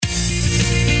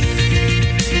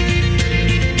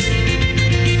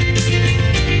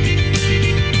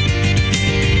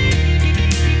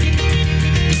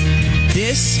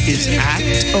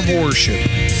of Worship,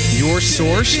 your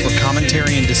source for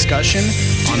commentary and discussion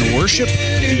on worship,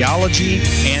 theology,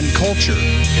 and culture.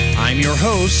 I'm your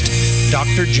host,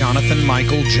 Dr. Jonathan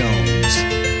Michael Jones.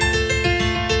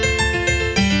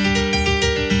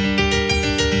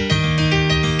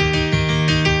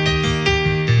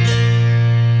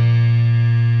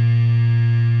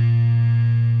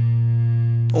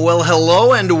 Well,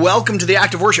 hello and welcome to the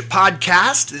Act of Worship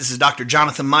podcast. This is Dr.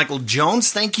 Jonathan Michael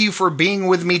Jones. Thank you for being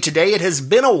with me today. It has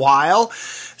been a while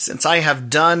since I have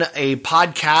done a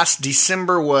podcast.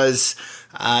 December was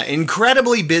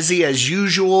incredibly busy as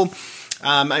usual.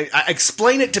 I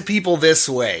explain it to people this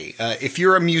way. If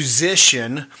you're a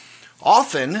musician,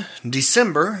 often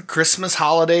December, Christmas,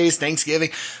 holidays,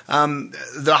 Thanksgiving,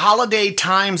 the holiday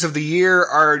times of the year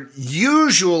are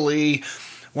usually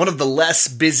one of the less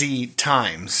busy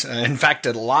times. In fact,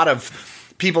 a lot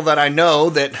of people that I know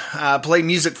that play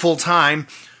music full time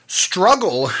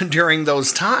struggle during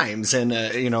those times. And,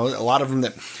 a lot of them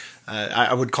that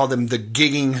I would call them the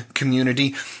gigging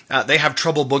community, they have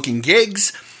trouble booking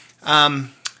gigs.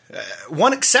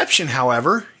 One exception,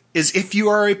 however, is if you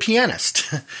are a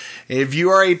pianist. If you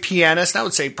are a pianist, I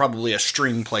would say probably a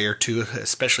string player too,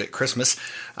 especially at Christmas.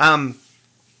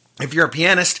 If you're a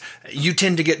pianist, you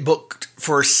tend to get booked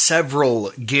for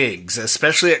several gigs,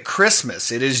 especially at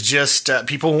Christmas. It is just,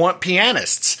 people want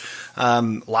pianists. A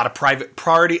lot of private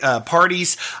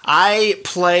parties. I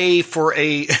play for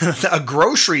a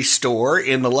grocery store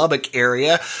in the Lubbock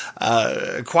area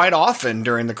quite often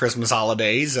during the Christmas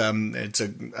holidays. It's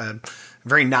a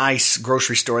very nice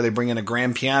grocery store. They bring in a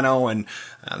grand piano, and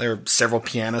there are several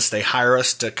pianists. They hire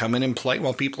us to come in and play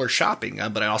while people are shopping.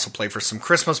 But I also play for some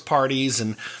Christmas parties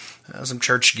and some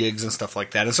church gigs and stuff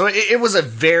like that. And so it was a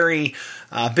very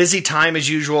busy time as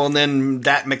usual, and then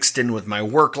that mixed in with my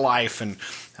work life, and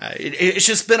it's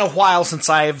just been a while since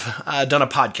I've done a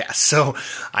podcast. So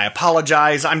I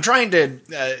apologize. I'm trying to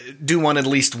do one at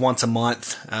least once a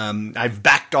month. I've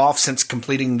backed off since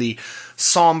completing the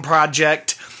Psalm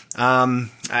project, and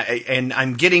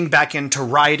I'm getting back into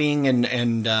writing,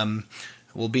 and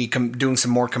we'll be doing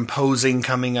some more composing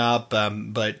coming up,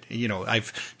 but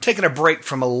I've taken a break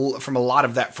from a lot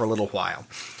of that for a little while,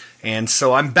 and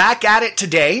so I'm back at it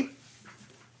today,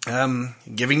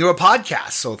 giving you a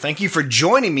podcast. So thank you for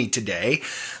joining me today.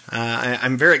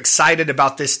 I'm very excited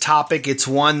about this topic. It's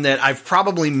one that I've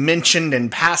probably mentioned in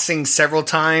passing several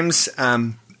times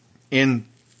in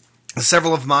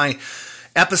several of my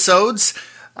episodes.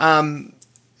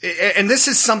 And this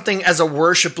is something, as a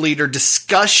worship leader,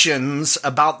 discussions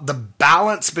about the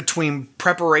balance between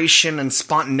preparation and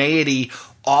spontaneity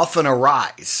often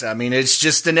arise. I mean, it's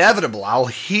just inevitable. I'll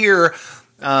hear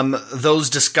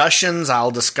those discussions, I'll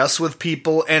discuss with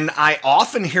people, and I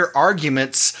often hear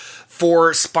arguments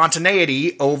for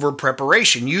spontaneity over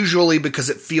preparation, usually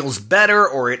because it feels better,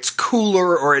 or it's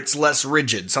cooler, or it's less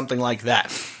rigid, something like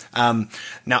that.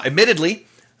 Now, admittedly,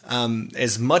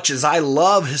 as much as I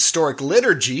love historic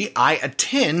liturgy, I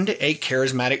attend a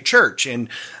charismatic church, and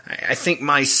I think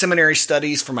my seminary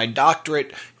studies for my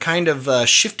doctorate kind of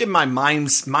shifted my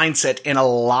mindset in a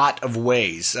lot of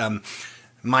ways.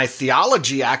 My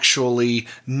theology actually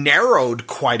narrowed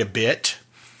quite a bit,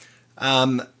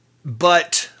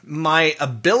 but my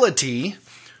ability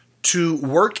to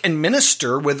work and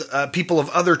minister with people of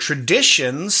other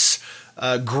traditions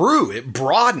grew. It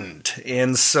broadened,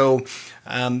 and so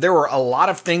there were a lot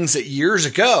of things that years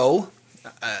ago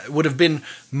would have been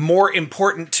more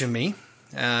important to me,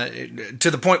 to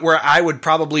the point where I would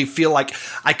probably feel like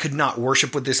I could not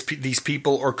worship with these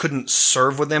people or couldn't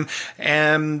serve with them,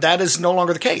 and that is no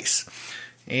longer the case.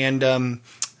 And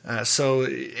I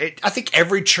think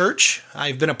every church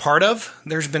I've been a part of,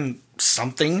 there's been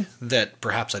something that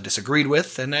perhaps I disagreed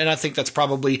with, and I think that's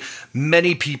probably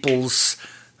many people's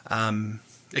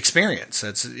experience.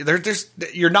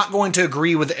 You're not going to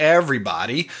agree with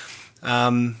everybody,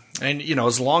 and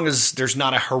as long as there's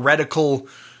not a heretical,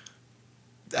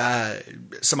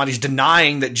 somebody's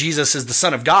denying that Jesus is the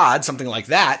Son of God, something like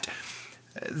that,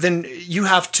 then you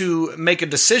have to make a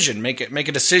decision. Make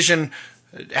a decision.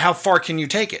 How far can you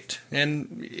take it?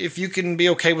 And if you can be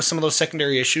okay with some of those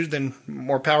secondary issues, then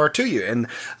more power to you. And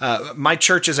my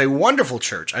church is a wonderful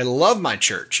church. I love my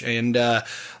church, and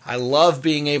I love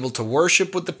being able to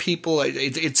worship with the people.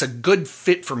 It's a good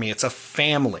fit for me. It's a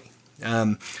family.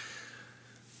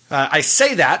 I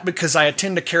say that because I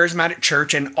attend a charismatic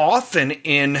church, and often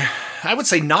in, I would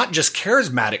say, not just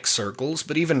charismatic circles,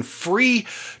 but even free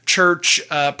church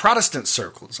Protestant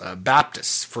circles,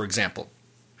 Baptists, for example,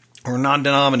 or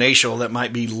non-denominational that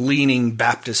might be leaning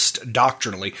Baptist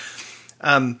doctrinally.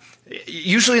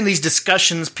 Usually in these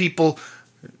discussions, people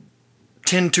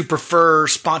tend to prefer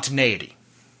spontaneity.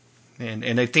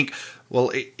 And I think,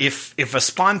 well, if a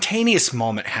spontaneous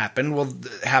moment happens,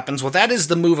 well, that is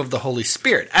the move of the Holy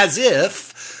Spirit, as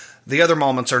if the other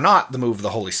moments are not the move of the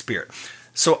Holy Spirit.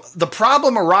 So the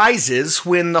problem arises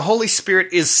when the Holy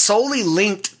Spirit is solely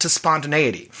linked to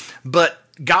spontaneity. But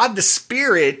God the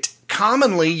Spirit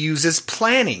commonly uses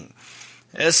planning,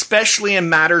 especially in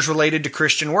matters related to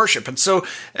Christian worship. And so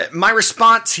my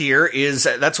response here is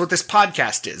that's what this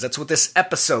podcast is. That's what this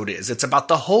episode is. It's about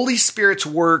the Holy Spirit's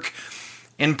work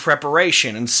in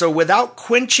preparation. And so without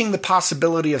quenching the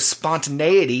possibility of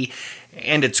spontaneity,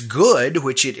 and it's good,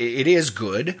 which it is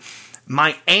good,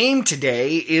 my aim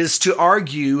today is to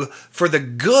argue for the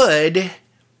good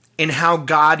in how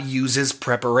God uses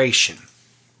preparation.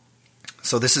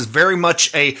 So this is very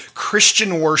much a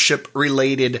Christian worship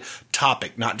related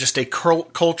topic, not just a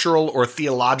cultural or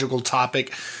theological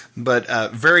topic, but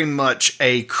very much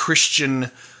a Christian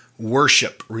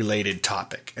worship related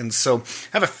topic. And so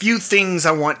I have a few things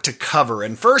I want to cover.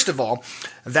 And first of all,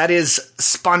 that is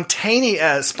spontaneity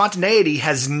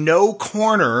has no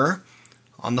corner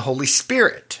on the Holy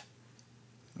Spirit.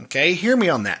 Okay, hear me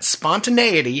on that.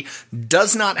 Spontaneity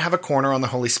does not have a corner on the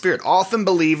Holy Spirit. Often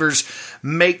believers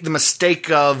make the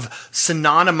mistake of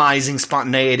synonymizing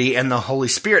spontaneity and the Holy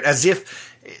Spirit as if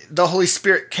the Holy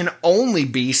Spirit can only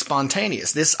be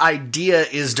spontaneous. This idea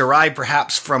is derived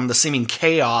perhaps from the seeming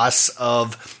chaos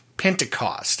of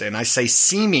Pentecost. And I say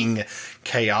seeming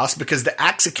chaos because the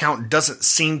Acts account doesn't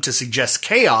seem to suggest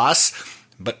chaos,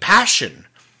 but passion.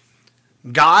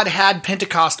 God had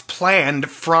Pentecost planned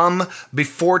from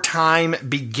before time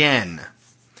began.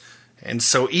 And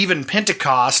so even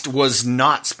Pentecost was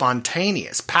not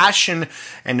spontaneous. Passion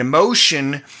and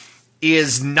emotion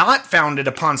is not founded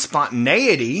upon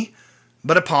spontaneity,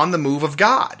 but upon the move of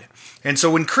God. And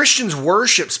so when Christians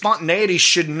worship, spontaneity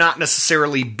should not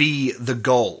necessarily be the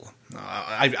goal.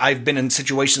 I've been in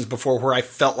situations before where I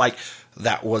felt like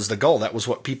that was the goal. That was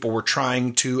what people were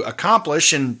trying to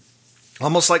accomplish, and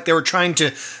almost like they were trying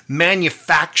to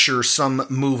manufacture some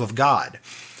move of God.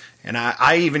 And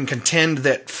I even contend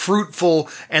that fruitful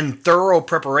and thorough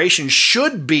preparation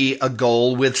should be a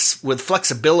goal with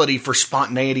flexibility for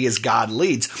spontaneity as God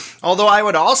leads. Although I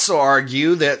would also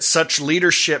argue that such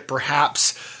leadership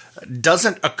perhaps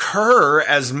doesn't occur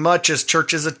as much as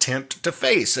churches attempt to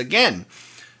face. Again,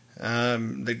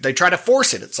 they try to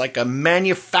force it. It's like a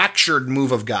manufactured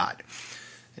move of God.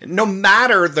 No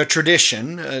matter the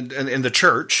tradition in the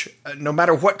church, no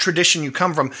matter what tradition you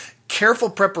come from, careful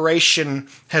preparation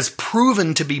has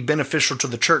proven to be beneficial to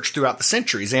the church throughout the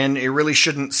centuries, and it really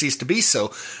shouldn't cease to be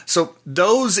so. So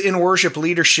those in worship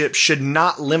leadership should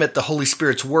not limit the Holy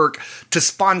Spirit's work to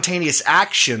spontaneous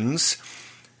actions,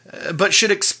 but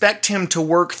should expect him to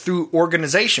work through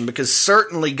organization, because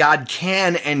certainly God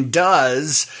can and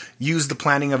does use the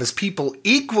planning of his people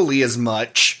equally as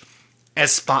much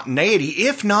as spontaneity,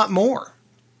 if not more.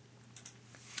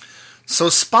 So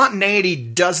spontaneity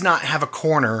does not have a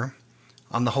corner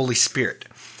on the Holy Spirit.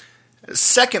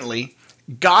 Secondly,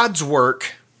 God's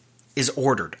work is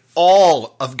ordered.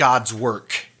 All of God's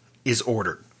work is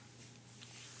ordered.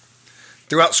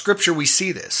 Throughout Scripture we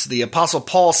see this. The Apostle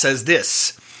Paul says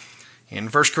this in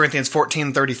 1 Corinthians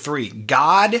 14:33,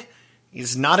 God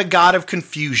is not a God of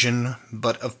confusion,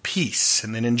 but of peace.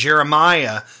 And then in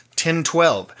Jeremiah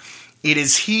 10:12, it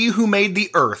is he who made the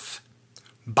earth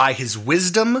by his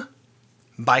wisdom,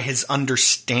 by his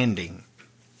understanding.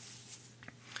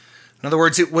 In other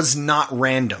words, it was not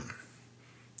random.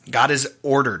 God is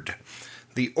ordered.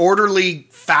 The orderly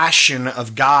fashion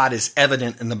of God is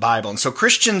evident in the Bible. And so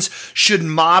Christians should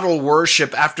model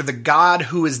worship after the God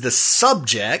who is the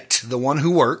subject, the one who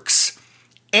works,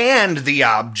 and the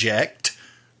object,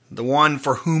 the one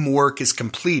for whom work is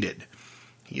completed.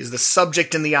 He is the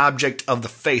subject and the object of the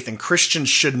faith, and Christians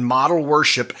should model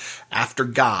worship after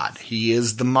God. He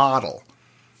is the model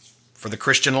for the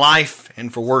Christian life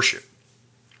and for worship.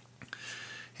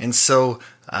 And so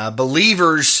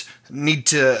believers need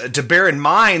to bear in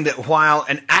mind that while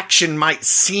an action might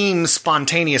seem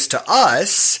spontaneous to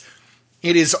us,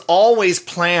 it is always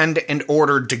planned and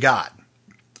ordered to God.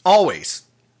 Always.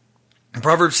 In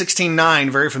Proverbs 16:9,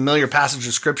 very familiar passage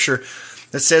of Scripture,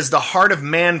 that says, the heart of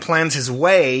man plans his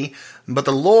way, but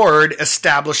the Lord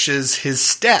establishes his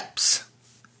steps.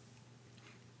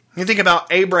 You think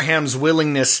about Abraham's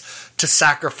willingness to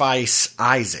sacrifice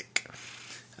Isaac.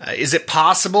 Is it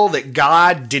possible that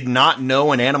God did not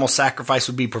know an animal sacrifice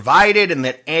would be provided and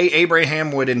that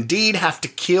Abraham would indeed have to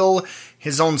kill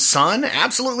his own son?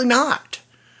 Absolutely not.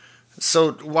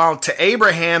 So while to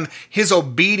Abraham his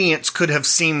obedience could have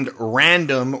seemed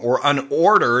random or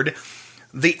unordered,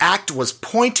 the act was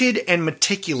pointed and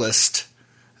meticulous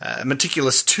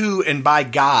to and by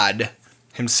God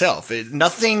himself.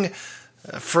 Nothing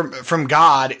from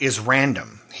God is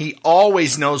random. He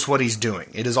always knows what he's doing.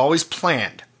 It is always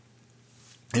planned.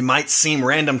 It might seem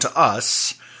random to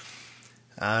us,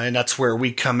 and that's where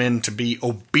we come in to be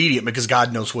obedient because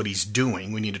God knows what he's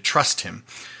doing. We need to trust him.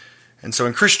 And so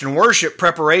in Christian worship,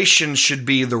 preparation should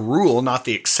be the rule, not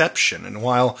the exception. And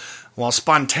while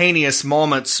spontaneous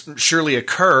moments surely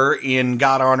occur in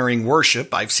God-honoring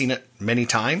worship, I've seen it many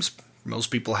times. Most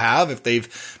people have, if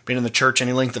they've been in the church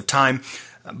any length of time.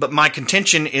 But my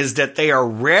contention is that they are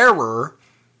rarer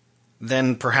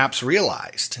than perhaps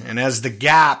realized. And as the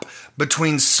gap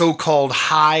between so-called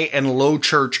high and low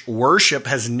church worship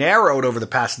has narrowed over the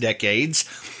past decades,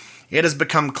 it has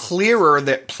become clearer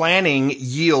that planning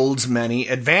yields many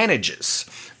advantages.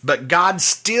 But God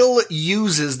still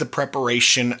uses the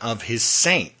preparation of his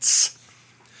saints.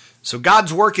 So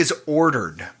God's work is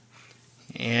ordered,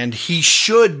 and he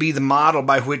should be the model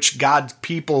by which God's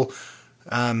people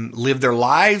live their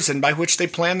lives and by which they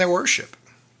plan their worship.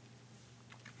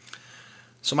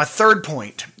 So my third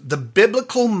point, the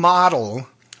biblical model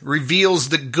reveals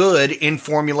the good in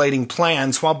formulating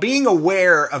plans while being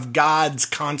aware of God's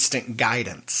constant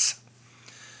guidance.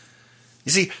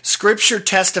 You see, Scripture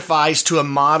testifies to a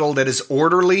model that is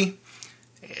orderly,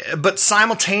 but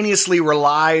simultaneously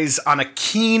relies on a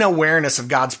keen awareness of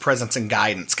God's presence and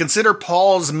guidance. Consider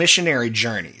Paul's missionary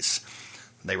journeys.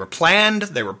 They were planned,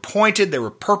 they were pointed, they were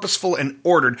purposeful and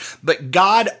ordered, but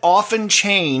God often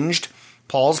changed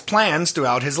Paul's plans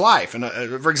throughout his life. And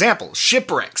for example,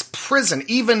 shipwrecks, prison,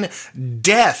 even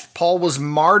death. Paul was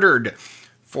martyred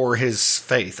for his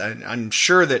faith. I'm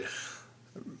sure that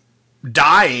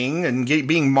dying and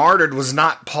being martyred was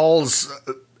not Paul's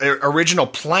original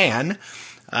plan.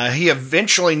 He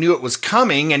eventually knew it was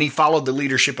coming, and he followed the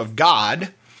leadership of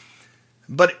God.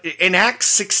 But in Acts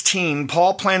 16,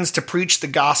 Paul plans to preach the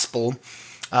gospel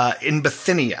in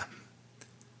Bithynia.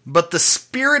 But the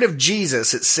Spirit of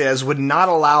Jesus, it says, would not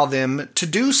allow them to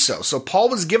do so. So Paul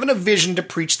was given a vision to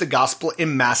preach the gospel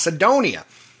in Macedonia.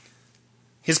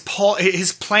 His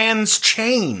plans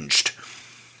changed.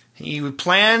 He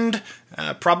planned,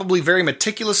 probably very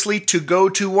meticulously, to go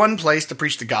to one place to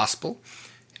preach the gospel.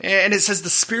 And it says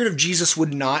the Spirit of Jesus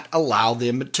would not allow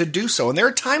them to do so. And there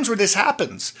are times where this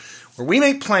happens, where we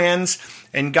make plans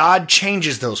and God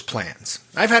changes those plans.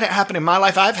 I've had it happen in my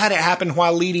life. I've had it happen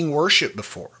while leading worship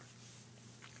before.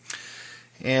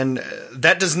 And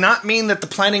that does not mean that the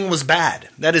planning was bad.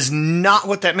 That is not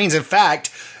what that means. In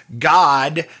fact,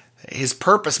 God, his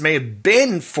purpose may have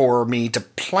been for me to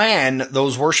plan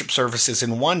those worship services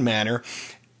in one manner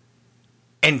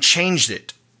and changed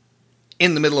it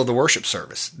in the middle of the worship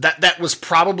service. That was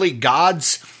probably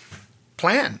God's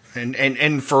plan,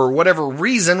 and for whatever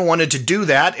reason wanted to do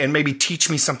that and maybe teach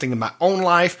me something in my own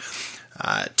life,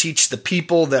 teach the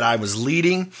people that I was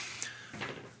leading.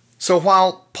 So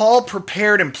while Paul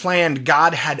prepared and planned,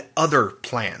 God had other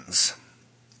plans.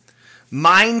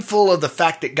 Mindful of the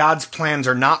fact that God's plans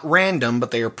are not random, but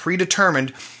they are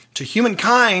predetermined, to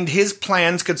humankind, his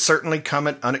plans could certainly come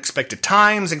at unexpected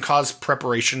times and cause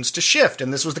preparations to shift,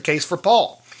 and this was the case for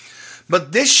Paul.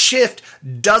 But this shift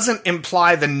doesn't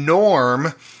imply the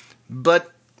norm,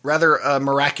 but rather a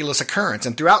miraculous occurrence.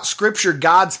 And throughout Scripture,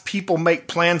 God's people make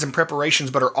plans and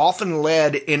preparations, but are often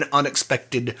led in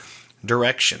unexpected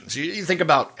directions. You think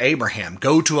about Abraham,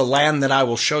 go to a land that I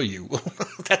will show you.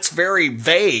 That's very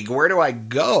vague. Where do I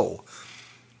go?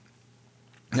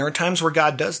 There are times where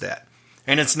God does that.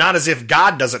 And it's not as if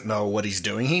God doesn't know what he's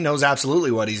doing. He knows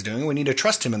absolutely what he's doing. We need to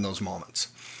trust him in those moments.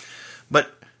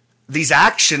 But these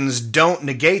actions don't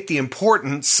negate the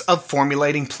importance of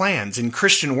formulating plans. In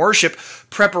Christian worship,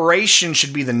 preparation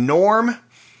should be the norm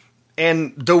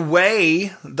and the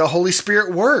way the Holy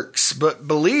Spirit works. But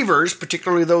believers,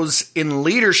 particularly those in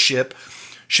leadership,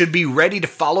 should be ready to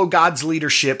follow God's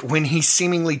leadership when he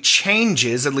seemingly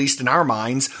changes, at least in our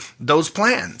minds, those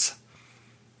plans.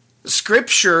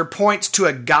 Scripture points to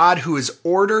a God who is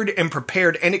ordered and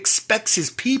prepared and expects his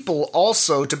people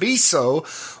also to be so,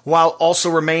 while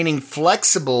also remaining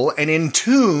flexible and in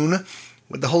tune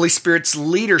with the Holy Spirit's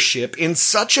leadership in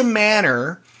such a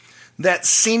manner that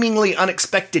seemingly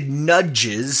unexpected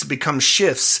nudges become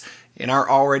shifts in our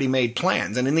already made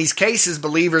plans. And in these cases,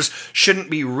 believers shouldn't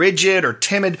be rigid or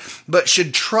timid, but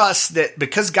should trust that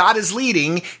because God is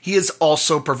leading, he is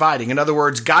also providing. In other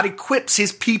words, God equips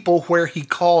his people where he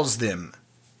calls them.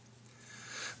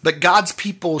 But God's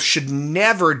people should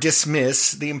never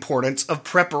dismiss the importance of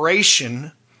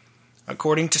preparation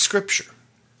according to Scripture.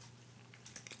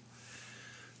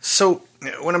 So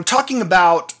when I'm talking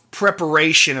about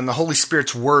preparation and the Holy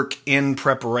Spirit's work in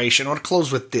preparation, I want to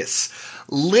close with this.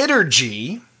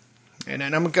 Liturgy, and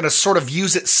I'm going to sort of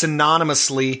use it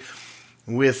synonymously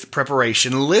with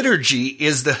preparation. Liturgy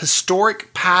is the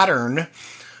historic pattern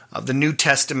of the New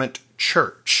Testament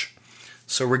church.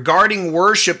 So regarding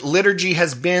worship, liturgy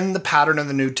has been the pattern of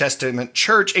the New Testament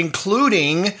church,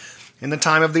 including in the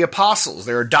time of the apostles.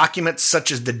 There are documents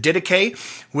such as the Didache,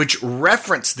 which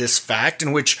reference this fact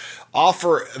and which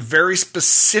offer very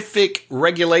specific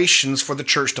regulations for the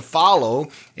church to follow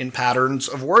in patterns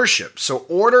of worship. So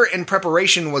order and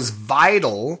preparation was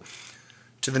vital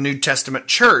to the New Testament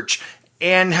church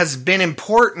and has been an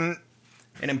important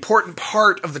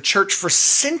part of the church for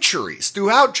centuries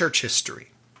throughout church history.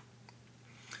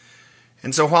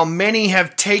 And so while many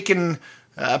have taken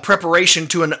preparation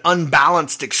to an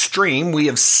unbalanced extreme, we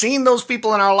have seen those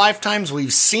people in our lifetimes.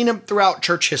 We've seen them throughout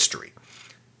church history.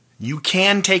 You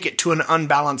can take it to an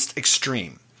unbalanced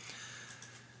extreme.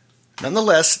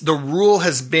 Nonetheless, the rule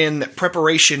has been that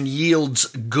preparation yields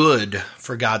good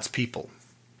for God's people.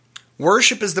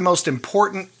 Worship is the most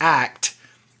important act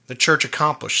the church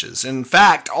accomplishes. In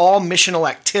fact, all missional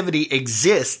activity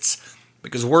exists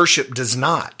because worship does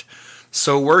not.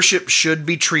 So worship should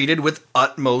be treated with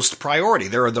utmost priority.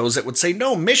 There are those that would say,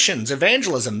 no, missions,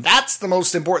 evangelism, that's the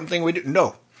most important thing we do.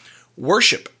 No,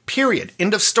 worship, period.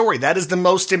 End of story. That is the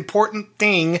most important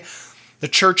thing the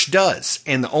church does.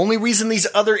 And the only reason these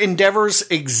other endeavors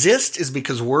exist is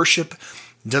because worship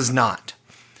does not.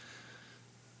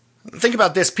 Think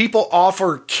about this. People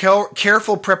offer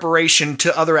careful preparation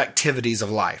to other activities of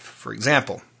life. For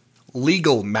example,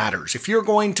 legal matters. If you're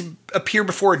going to appear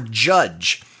before a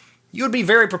judge, you would be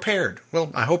very prepared.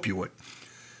 Well, I hope you would.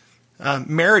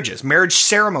 Marriages, marriage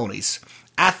ceremonies,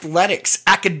 athletics,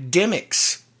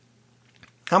 academics.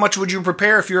 How much would you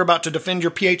prepare if you're about to defend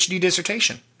your PhD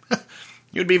dissertation?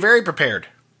 You'd be very prepared.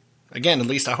 Again, at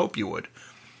least I hope you would.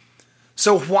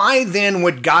 So why then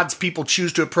would God's people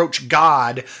choose to approach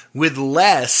God with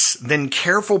less than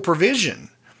careful provision,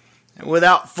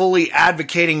 without fully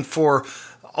advocating for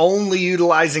only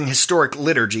utilizing historic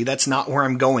liturgy? That's not where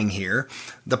I'm going here.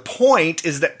 The point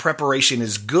is that preparation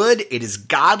is good, it is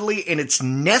godly, and it's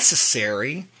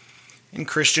necessary in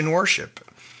Christian worship.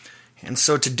 And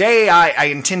so today I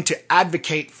intend to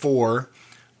advocate for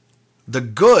the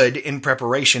good in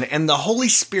preparation and the Holy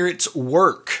Spirit's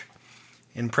work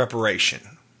in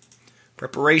preparation.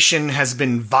 Preparation has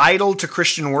been vital to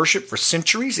Christian worship for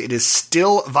centuries. It is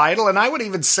still vital, and I would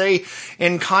even say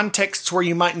in contexts where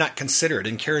you might not consider it,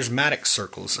 in charismatic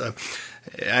circles.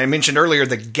 I mentioned earlier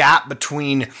the gap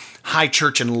between high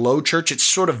church and low church. It's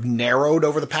sort of narrowed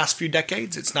over the past few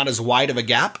decades. It's not as wide of a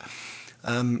gap.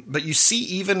 But you see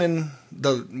even in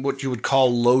what you would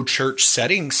call low church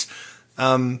settings,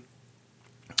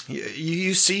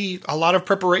 you see a lot of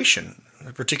preparation,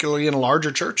 particularly in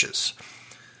larger churches.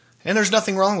 And there's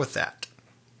nothing wrong with that.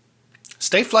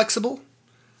 Stay flexible,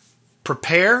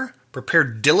 prepare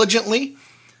diligently,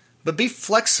 but be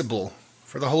flexible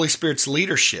for the Holy Spirit's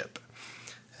leadership.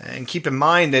 And keep in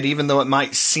mind that even though it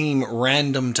might seem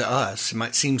random to us, it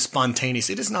might seem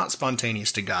spontaneous, it is not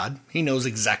spontaneous to God. He knows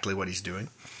exactly what He's doing.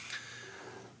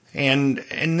 And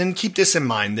then keep this in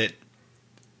mind, that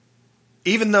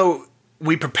even though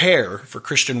we prepare for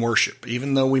Christian worship,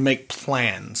 even though we make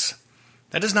plans,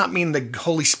 that does not mean the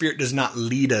Holy Spirit does not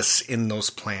lead us in those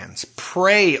plans.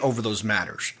 Pray over those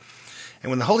matters. And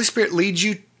when the Holy Spirit leads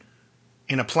you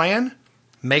in a plan,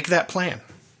 make that plan.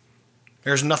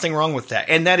 There's nothing wrong with that.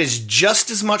 And that is just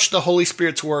as much the Holy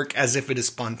Spirit's work as if it is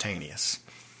spontaneous.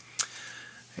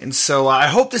 And so I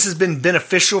hope this has been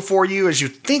beneficial for you as you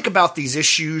think about these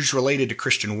issues related to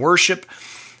Christian worship.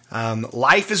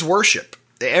 Life is worship.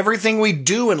 Everything we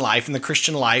do in life, in the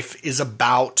Christian life, is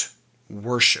about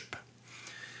worship.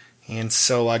 And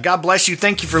so God bless you.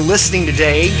 Thank you for listening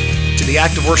today to the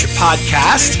Active Worship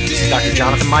Podcast. This is Dr.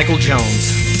 Jonathan Michael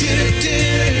Jones.